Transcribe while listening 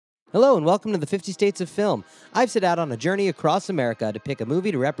Hello and welcome to the 50 States of Film. I've set out on a journey across America to pick a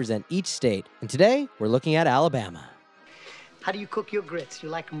movie to represent each state. And today, we're looking at Alabama. How do you cook your grits? You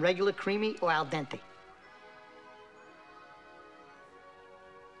like them regular, creamy, or al dente?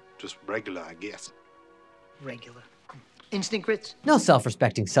 Just regular, I guess. Regular. Instant grits? No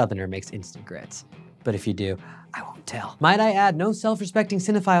self-respecting Southerner makes instant grits. But if you do, I won't tell. Might I add, no self-respecting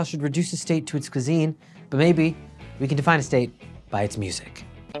cinephile should reduce a state to its cuisine, but maybe we can define a state by its music.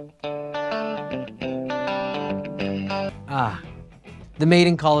 The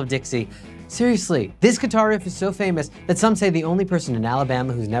maiden call of Dixie. Seriously, this guitar riff is so famous that some say the only person in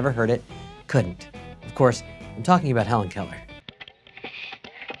Alabama who's never heard it couldn't. Of course, I'm talking about Helen Keller.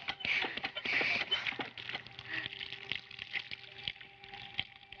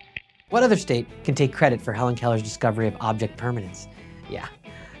 What other state can take credit for Helen Keller's discovery of object permanence? Yeah,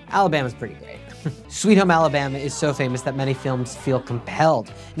 Alabama's pretty great. Sweet Home Alabama is so famous that many films feel compelled,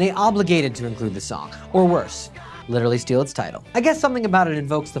 and they obligated to include the song, or worse, literally steal its title. I guess something about it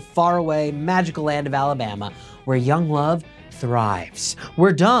invokes the faraway, magical land of Alabama, where young love thrives,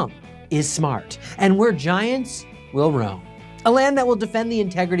 where dumb is smart, and where giants will roam. A land that will defend the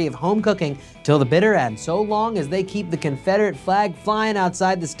integrity of home cooking till the bitter end, so long as they keep the Confederate flag flying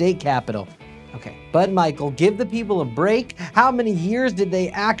outside the state capitol. Okay, but Michael, give the people a break. How many years did they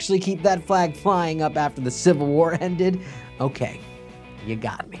actually keep that flag flying up after the Civil War ended? Okay, you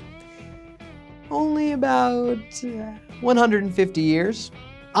got me. Only about 150 years.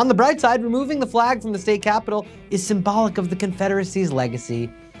 On the bright side, removing the flag from the state capitol is symbolic of the Confederacy's legacy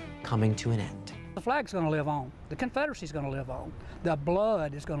coming to an end. The flag's gonna live on. The Confederacy's gonna live on. The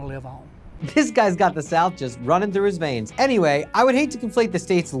blood is gonna live on. This guy's got the South just running through his veins. Anyway, I would hate to conflate the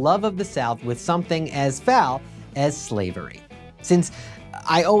state's love of the South with something as foul as slavery. Since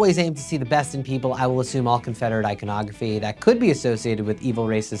I always aim to see the best in people, I will assume all Confederate iconography that could be associated with evil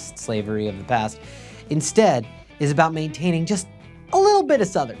racist slavery of the past instead is about maintaining just a little bit of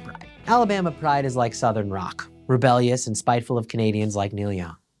Southern pride. Alabama pride is like Southern rock, rebellious and spiteful of Canadians like Neil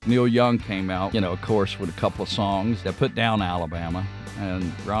Young. Neil Young came out, of course, with a couple of songs that put down Alabama.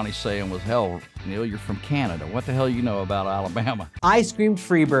 And Ronnie's saying was, hell, Neil, you're from Canada. What the hell you know about Alabama? I screamed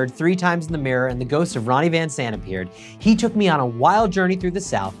Freebird 3 times in the mirror and the ghost of Ronnie Van Sant appeared. He took me on a wild journey through the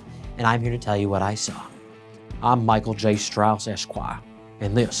South, and I'm here to tell you what I saw. I'm Michael J. Strauss, Esquire,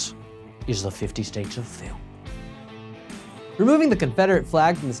 and this is the 50 States of Film. Removing the Confederate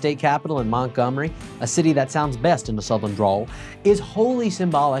flag from the state capitol in Montgomery, a city that sounds best in the Southern drawl, is wholly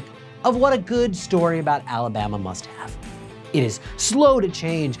symbolic of what a good story about Alabama must have. It is slow to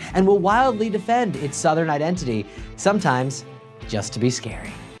change and will wildly defend its Southern identity, sometimes just to be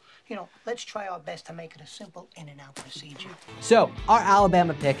scary. Let's try our best to make it a simple in-and-out procedure. So, our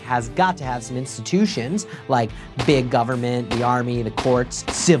Alabama pick has got to have some institutions like big government, the army, the courts,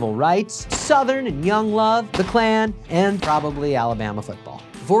 civil rights, Southern and young love, the Klan, and probably Alabama football.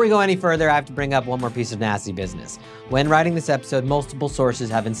 Before we go any further, I have to bring up one more piece of nasty business. When writing this episode, multiple sources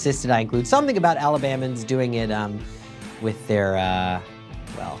have insisted I include something about Alabamans doing it, with their, I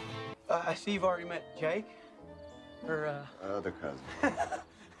see you've already met Jake. Her, Other cousin.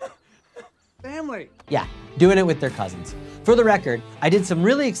 family. Yeah, doing it with their cousins. For the record, I did some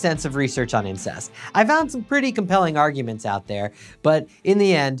really extensive research on incest. I found some pretty compelling arguments out there, but in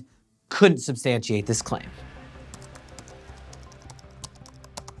the end, couldn't substantiate this claim.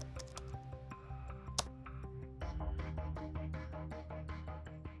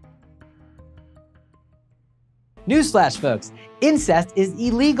 Newsflash, folks, incest is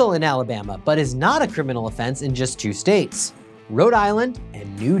illegal in Alabama, but is not a criminal offense in just 2 states, Rhode Island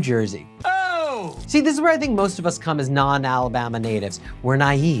and New Jersey. Oh! See, this is where I think most of us come as non-Alabama natives. We're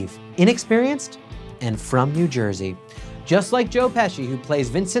naive, inexperienced, and from New Jersey. Just like Joe Pesci, who plays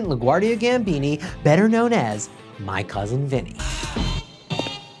Vincent LaGuardia Gambini, better known as My Cousin Vinny.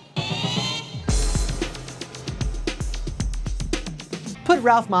 Put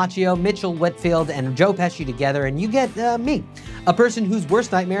Ralph Macchio, Mitchell Whitfield, and Joe Pesci together and you get me, a person whose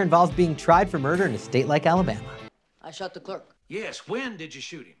worst nightmare involves being tried for murder in a state like Alabama. I shot the clerk. Yes, when did you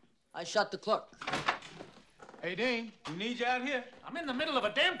shoot him? I shot the clerk. Hey, Dean, we need you out here. I'm in the middle of a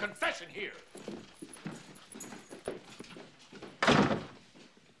damn confession here.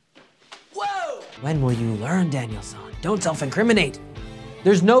 Whoa! When will you learn, Danielson? Don't self-incriminate.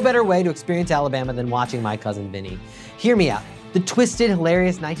 There's no better way to experience Alabama than watching My Cousin Vinny. Hear me out. The twisted,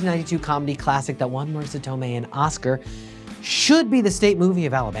 hilarious 1992 comedy classic that won Marissa Tomei an Oscar should be the state movie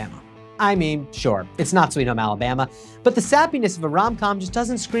of Alabama. I mean, sure, it's not Sweet Home Alabama, but the sappiness of a rom-com just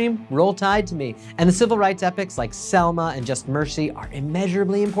doesn't scream Roll Tide to me. And the civil rights epics like Selma and Just Mercy are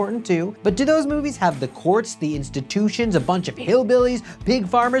immeasurably important too. But do those movies have the courts, the institutions, a bunch of hillbillies, pig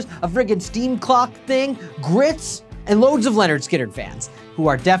farmers, a friggin' steam clock thing, grits, and loads of Lynyrd Skynyrd fans, who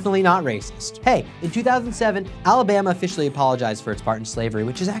are definitely not racist? Hey, in 2007, Alabama officially apologized for its part in slavery,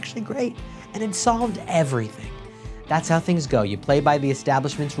 which is actually great, and it solved everything. That's how things go. You play by the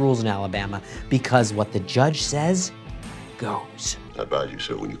establishment's rules in Alabama, because what the judge says goes. I advise you,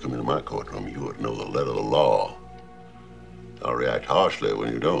 sir, when you come into my courtroom, you ought to know the letter of the law. I'll react harshly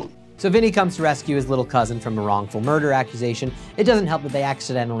when you don't. So Vinny comes to rescue his little cousin from a wrongful murder accusation. It doesn't help that they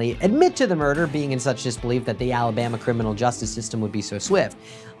accidentally admit to the murder, being in such disbelief that the Alabama criminal justice system would be so swift.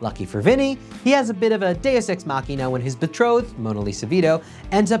 Lucky for Vinny, he has a bit of a deus ex machina when his betrothed, Mona Lisa Vito,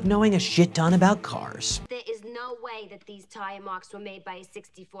 ends up knowing a shit ton about cars. There is no way that these tire marks were made by a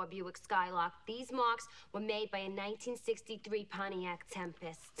 '64 Buick Skylark. These marks were made by a 1963 Pontiac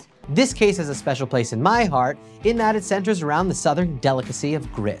Tempest. This case has a special place in my heart in that it centers around the southern delicacy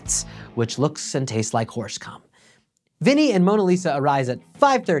of grits, which looks and tastes like horse cum. Vinny and Mona Lisa arise at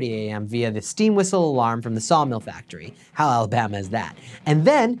 5:30 a.m. via the steam whistle alarm from the sawmill factory. How Alabama is that? And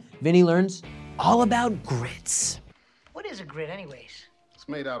then Vinny learns all about grits. What is a grit, anyways? It's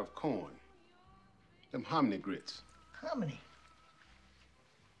made out of corn. Them hominy grits. Hominy.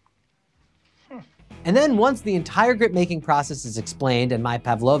 And then once the entire grit making process is explained and my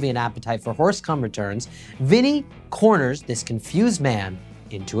Pavlovian appetite for horse cum returns, Vinny corners this confused man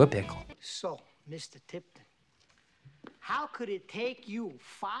into a pickle. So, Mr. Tipton, how could it take you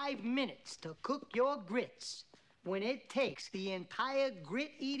 5 minutes to cook your grits when it takes the entire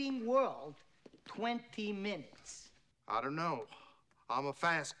grit-eating world 20 minutes? I don't know. I'm a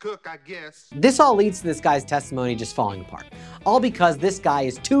fast cook, I guess. This all leads to this guy's testimony just falling apart. All because this guy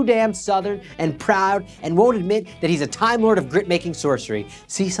is too damn southern and proud and won't admit that he's a time lord of grit-making sorcery.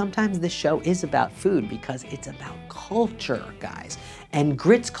 See, sometimes this show is about food because it's about culture, guys. And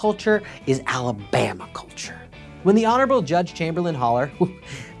grits culture is Alabama culture. When the Honorable Judge Chamberlain Holler,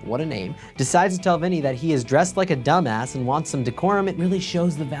 what a name, decides to tell Vinny that he is dressed like a dumbass and wants some decorum, it really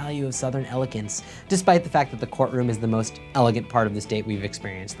shows the value of Southern elegance, despite the fact that the courtroom is the most elegant part of the state we've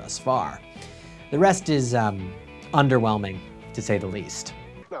experienced thus far. The rest is underwhelming, to say the least.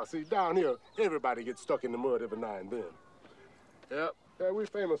 Now, see, down here, everybody gets stuck in the mud every now and then. Yep, yeah, we're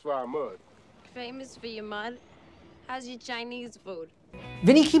famous for our mud. Famous for your mud? How's your Chinese food?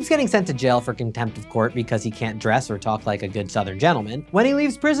 Vinny keeps getting sent to jail for contempt of court because he can't dress or talk like a good Southern gentleman. When he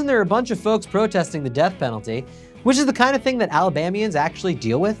leaves prison, there are a bunch of folks protesting the death penalty, which is the kind of thing that Alabamians actually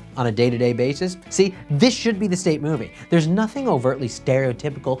deal with on a day-to-day basis. See, this should be the state movie. There's nothing overtly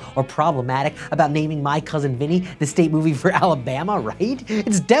stereotypical or problematic about naming My Cousin Vinny the state movie for Alabama, right?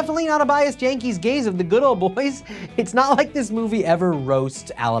 It's definitely not a biased Yankees gaze of the good old boys. It's not like this movie ever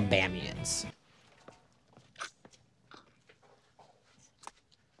roasts Alabamians.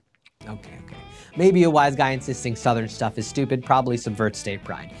 Okay. Maybe a wise guy insisting Southern stuff is stupid probably subverts state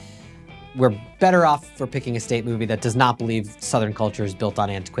pride. We're better off for picking a state movie that does not believe Southern culture is built on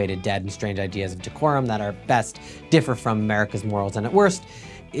antiquated, dead, and strange ideas of decorum that are best differ from America's morals and at worst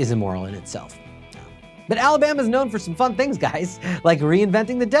is immoral in itself. But Alabama is known for some fun things, guys, like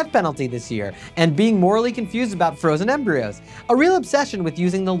reinventing the death penalty this year and being morally confused about frozen embryos. A real obsession with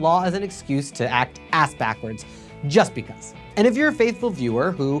using the law as an excuse to act ass backwards just because. And if you're a faithful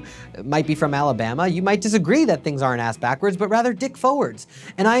viewer who might be from Alabama, you might disagree that things aren't ass backwards, but rather dick forwards.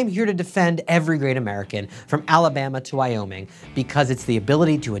 And I am here to defend every great American from Alabama to Wyoming because it's the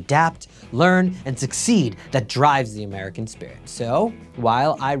ability to adapt, learn, and succeed that drives the American spirit. So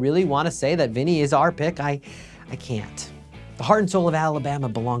while I really want to say that Vinny is our pick, I can't. The heart and soul of Alabama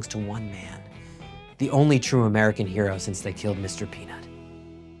belongs to one man, the only true American hero since they killed Mr. Peanut,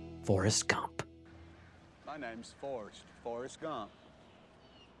 Forrest Gump. My name's Forrest Gump.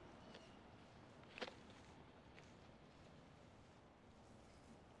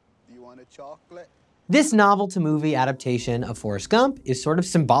 Do you want a chocolate? This novel-to-movie adaptation of Forrest Gump is sort of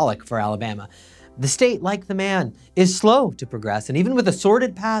symbolic for Alabama. The state, like the man, is slow to progress, and even with a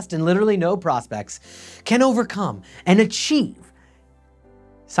sordid past and literally no prospects, can overcome and achieve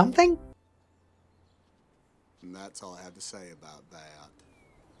something? And that's all I have to say about that.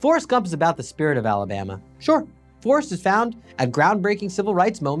 Forrest Gump is about the spirit of Alabama. Sure, Forrest is found at groundbreaking civil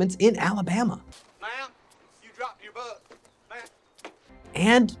rights moments in Alabama. Ma'am, you dropped your book. Ma'am.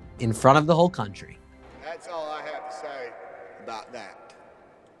 And in front of the whole country. That's all I have to say about that.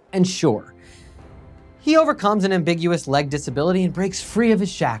 And sure, he overcomes an ambiguous leg disability and breaks free of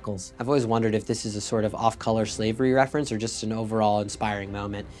his shackles. I've always wondered if this is a sort of off-color slavery reference or just an overall inspiring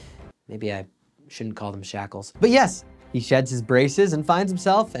moment. Maybe I shouldn't call them shackles. But yes, he sheds his braces and finds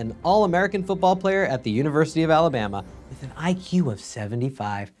himself an all-American football player at the University of Alabama with an IQ of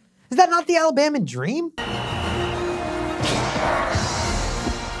 75. Is that not the Alabama dream?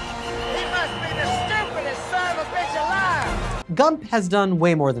 Gump has done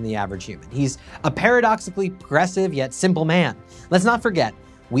way more than the average human. He's a paradoxically progressive yet simple man. Let's not forget,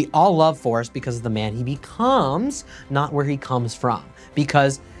 we all love Forrest because of the man he becomes, not where he comes from,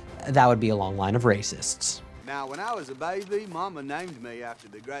 because that would be a long line of racists. Now, when I was a baby, Mama named me after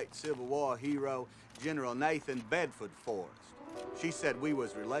the great Civil War hero, General Nathan Bedford Forrest. She said we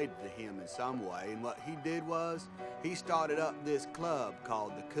was related to him in some way, and what he did was, he started up this club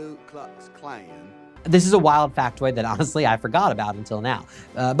called the Ku Klux Klan. This is a wild factoid that honestly I forgot about until now.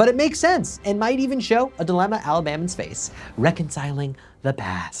 But it makes sense and might even show a dilemma Alabamans face: reconciling the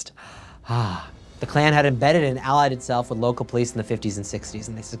past. The Klan had embedded and allied itself with local police in the 50s and 60s,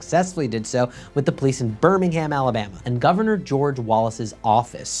 and they successfully did so with the police in Birmingham, Alabama, and Governor George Wallace's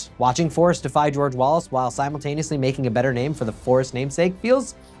office. Watching Forrest defy George Wallace while simultaneously making a better name for the Forrest namesake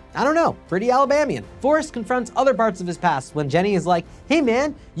feels, I don't know, pretty Alabamian. Forrest confronts other parts of his past when Jenny is like, hey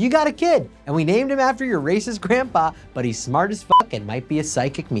man, you got a kid, and we named him after your racist grandpa, but he's smart as fuck and might be a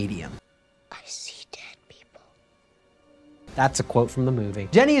psychic medium. I see dead people. That's a quote from the movie.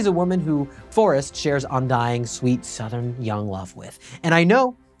 Jenny is a woman who Forrest shares undying, sweet, southern young love with. And I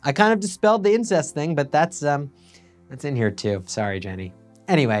know, I kind of dispelled the incest thing, but that's in here too. Sorry, Jenny.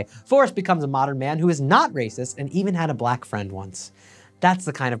 Anyway, Forrest becomes a modern man who is not racist and even had a black friend once. That's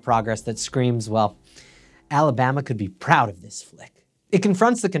the kind of progress that screams, well, Alabama could be proud of this flick. It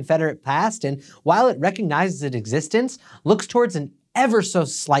confronts the Confederate past, and while it recognizes its existence, looks towards an ever so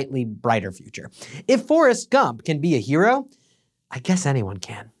slightly brighter future. If Forrest Gump can be a hero, I guess anyone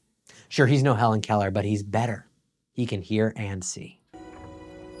can. Sure, he's no Helen Keller, but he's better. He can hear and see.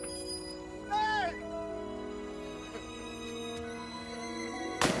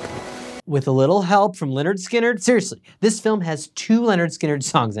 With a little help from Lynyrd Skynyrd, seriously, this film has 2 Lynyrd Skynyrd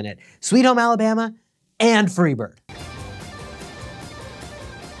songs in it: Sweet Home Alabama and Freebird.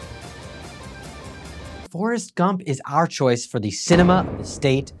 Forrest Gump is our choice for the cinema of the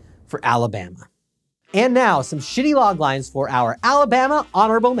state for Alabama. And now, some shitty log lines for our Alabama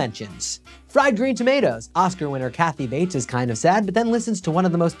honorable mentions. Fried green tomatoes. Oscar winner Kathy Bates is kind of sad, but then listens to one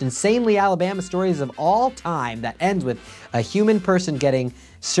of the most insanely Alabama stories of all time that ends with a human person getting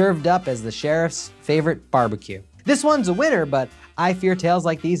served up as the sheriff's favorite barbecue. This one's a winner, but I fear tales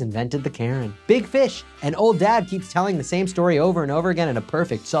like these invented the Karen. Big Fish. An old dad keeps telling the same story over and over again in a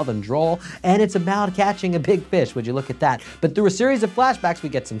perfect southern drawl, and it's about catching a big fish, would you look at that. But through a series of flashbacks, we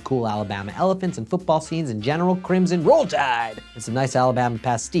get some cool Alabama elephants and football scenes and General Crimson Roll Tide, and some nice Alabama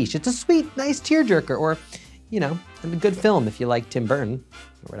pastiche. It's a sweet, nice tearjerker, or, you know, a good film if you like Tim Burton,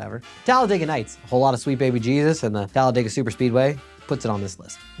 or whatever. Talladega Nights. A whole lot of Sweet Baby Jesus and the Talladega Superspeedway puts it on this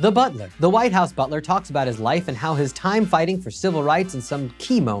list. The Butler. The White House butler talks about his life and how his time fighting for civil rights and some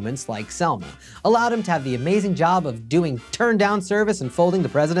key moments, like Selma, allowed him to have the amazing job of doing turn-down service and folding the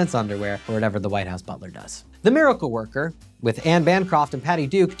president's underwear, or whatever the White House butler does. The Miracle Worker. With Anne Bancroft and Patty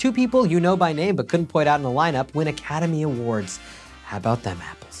Duke, 2 people you know by name but couldn't point out in a lineup, win Academy Awards. How about them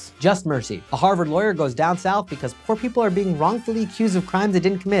apples? Just Mercy. A Harvard lawyer goes down south because poor people are being wrongfully accused of crimes they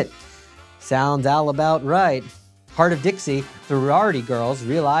didn't commit. Sounds all about right. Heart of Dixie, the Rarity Girls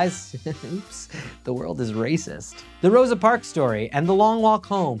realize, oops, the world is racist. The Rosa Parks Story and The Long Walk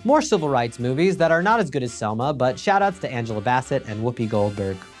Home. More civil rights movies that are not as good as Selma, but shoutouts to Angela Bassett and Whoopi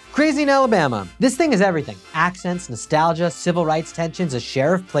Goldberg. Crazy in Alabama. This thing is everything. Accents, nostalgia, civil rights tensions, a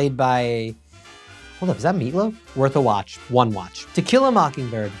sheriff played by... Hold up, is that Meatloaf? Worth a watch. One watch. To Kill a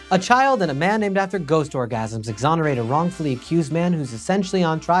Mockingbird. A child and a man named after ghost orgasms exonerate a wrongfully accused man who's essentially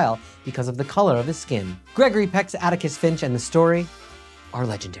on trial because of the color of his skin. Gregory Peck's Atticus Finch and the story are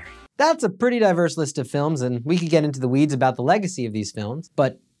legendary. That's a pretty diverse list of films, and we could get into the weeds about the legacy of these films,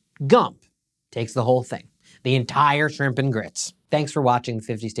 but Gump takes the whole thing. The entire shrimp and grits. Thanks for watching the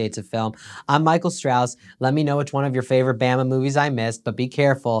 50 States of Film. I'm Michael Strauss. Let me know which one of your favorite Bama movies I missed, but be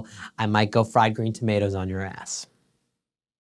careful, I might go fried green tomatoes on your ass.